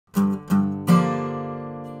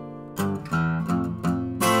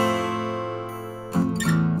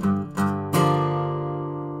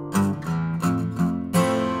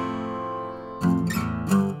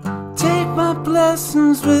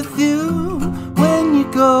blessings with you when you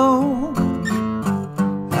go.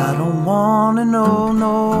 I don't wanna know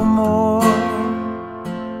no more.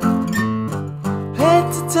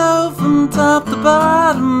 Head to toe from top to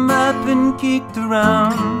bottom, I've been kicked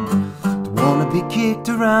around. Don't wanna be kicked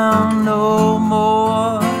around no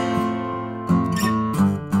more.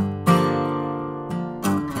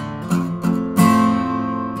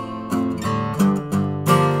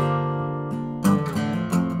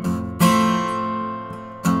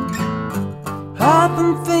 I've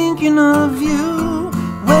been thinking of you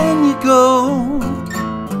when you go.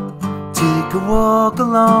 Take a walk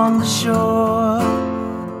along the shore.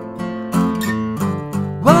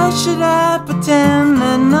 Why should I pretend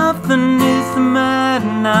that nothing is the matter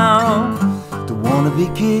now? Don't wanna be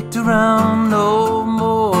kicked around no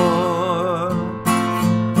more.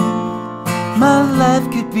 My life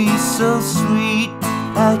could be so sweet,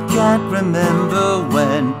 I can't remember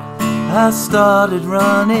when I started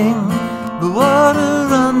running. The water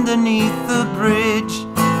underneath the bridge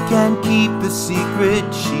can't keep a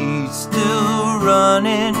secret, she's still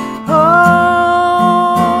running home.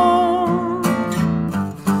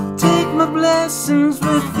 Take my blessings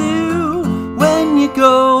with you when you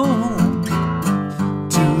go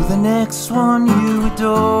to the next one you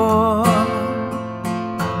adore.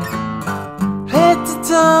 Head to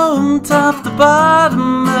toe, top to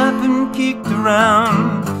bottom, I've been kicked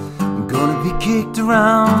around. I'm gonna be kicked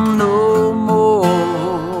around no more.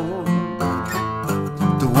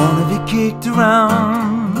 Don't wanna be kicked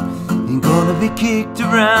around. Ain't gonna be kicked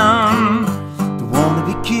around. Don't wanna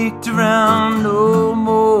be kicked around no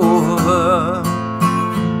more.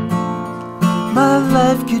 My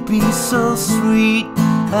life could be so sweet,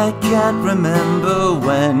 I can't remember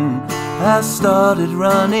when I started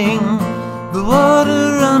running. The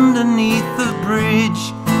water underneath the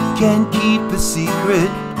bridge can't keep a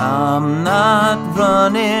secret, I'm not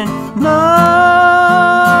running, no.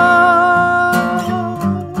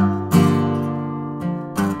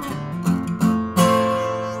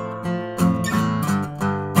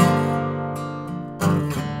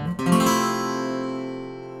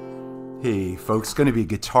 Hey folks, going to be a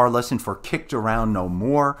guitar lesson for Kicked Around No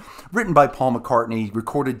More, written by Paul McCartney,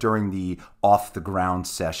 recorded during the Off the Ground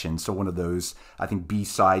session. So one of those, I think,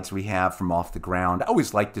 B-sides we have from Off the Ground. I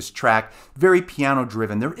always like this track, very piano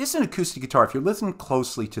driven. There is an acoustic guitar. If you're listening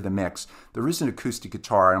closely to the mix, there is an acoustic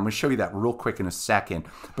guitar, and I'm going to show you that real quick in a second.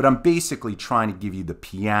 But I'm basically trying to give you the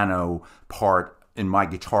piano part in my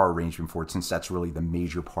guitar arrangement for it, since that's really the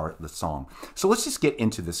major part of the song. So let's just get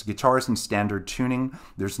into this. The guitar is in standard tuning.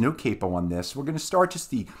 There's no capo on this. We're going to start just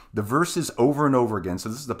the verses over and over again. So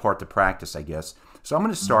this is the part to practice, I guess. So I'm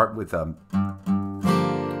going to start with a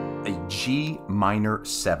G minor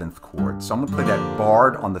 7th chord. So I'm going to play that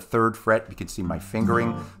barred on the 3rd fret. You can see my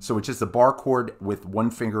fingering. So it's just the bar chord with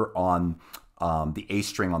one finger on the A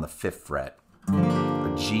string on the 5th fret.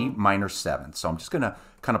 A G minor 7th. So I'm just going to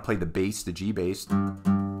kind of play the bass, the G bass, 2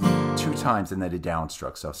 times and then a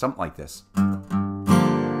downstroke. So something like this.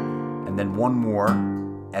 And then one more.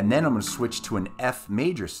 And then I'm going to switch to an F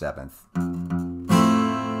major 7th.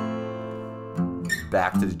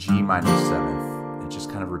 Back to the G minor 7th. It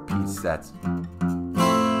just kind of repeats that.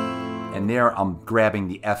 And there I'm grabbing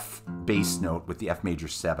the F bass note with the F major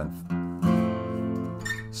 7th.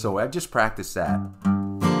 So I've just practiced that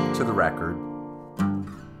to the record.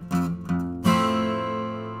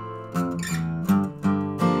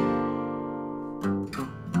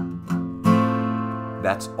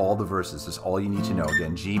 That's all the verses. That's all you need to know.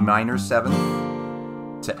 Again, G minor 7th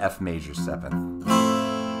to F major 7th.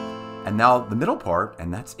 And now the middle part,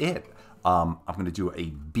 and that's it. I'm going to do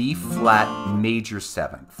a B flat major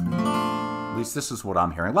 7th. At least this is what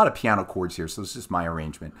I'm hearing. A lot of piano chords here, so this is my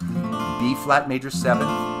arrangement. B flat major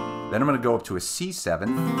 7th. Then I'm going to go up to a C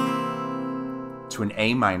 7th, to an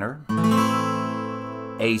A minor,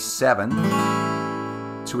 A7,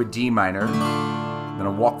 to a D minor. Then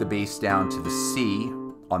I'll walk the bass down to the C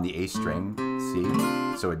on the A string, C.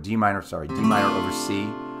 So a D minor, sorry, D minor over C.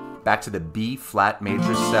 Back to the B flat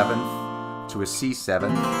major 7th, to a C7,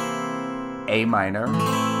 A minor,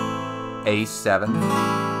 A7,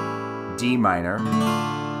 D minor,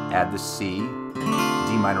 add the C,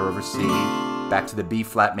 D minor over C, back to the B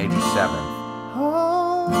flat major 7th.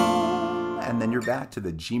 And then you're back to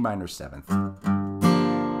the G minor 7th,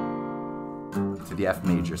 to the F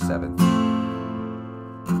major 7th.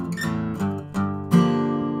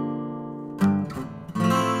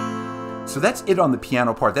 So that's it on the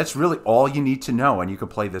piano part. That's really all you need to know, and you can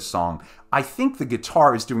play this song. I think the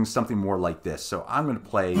guitar is doing something more like this. So I'm going to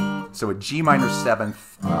play, so a G minor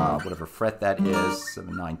 7th, whatever fret that is,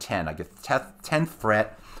 7, 9, 10. I get the 10th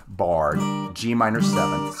fret, barred, G minor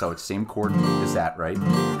 7th, so it's same chord as that, right?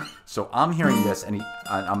 So I'm hearing this, and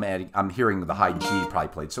I'm hearing the high G probably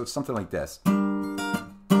played, so it's something like this.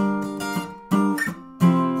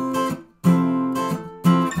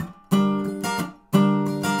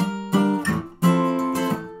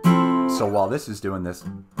 So while this is doing this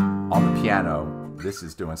on the piano, this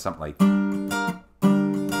is doing something like, and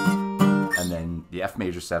then the F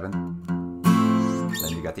major 7,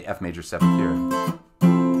 then you got the F major 7th here.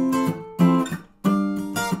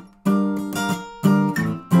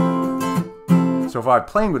 So if I were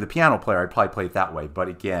playing with a piano player, I'd probably play it that way, but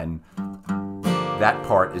again, that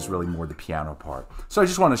part is really more the piano part. So I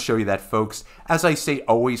just want to show you that, folks. As I say,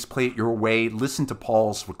 always play it your way. Listen to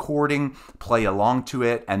Paul's recording, play along to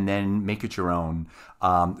it, and then make it your own.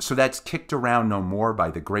 So that's Kicked Around No More by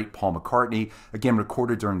the great Paul McCartney. Again,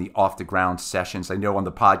 recorded during the Off the Ground sessions. I know on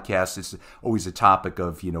the podcast, it's always a topic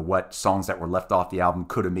of, what songs that were left off the album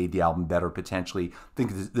could have made the album better potentially. I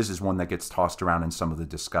think this is one that gets tossed around in some of the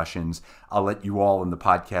discussions. I'll let you all and the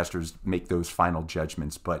podcasters make those final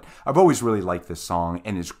judgments. But I've always really liked this song,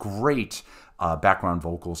 and it's great background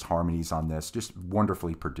vocals, harmonies on this. Just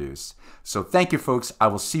wonderfully produced. So thank you, folks. I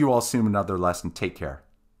will see you all soon in another lesson. Take care.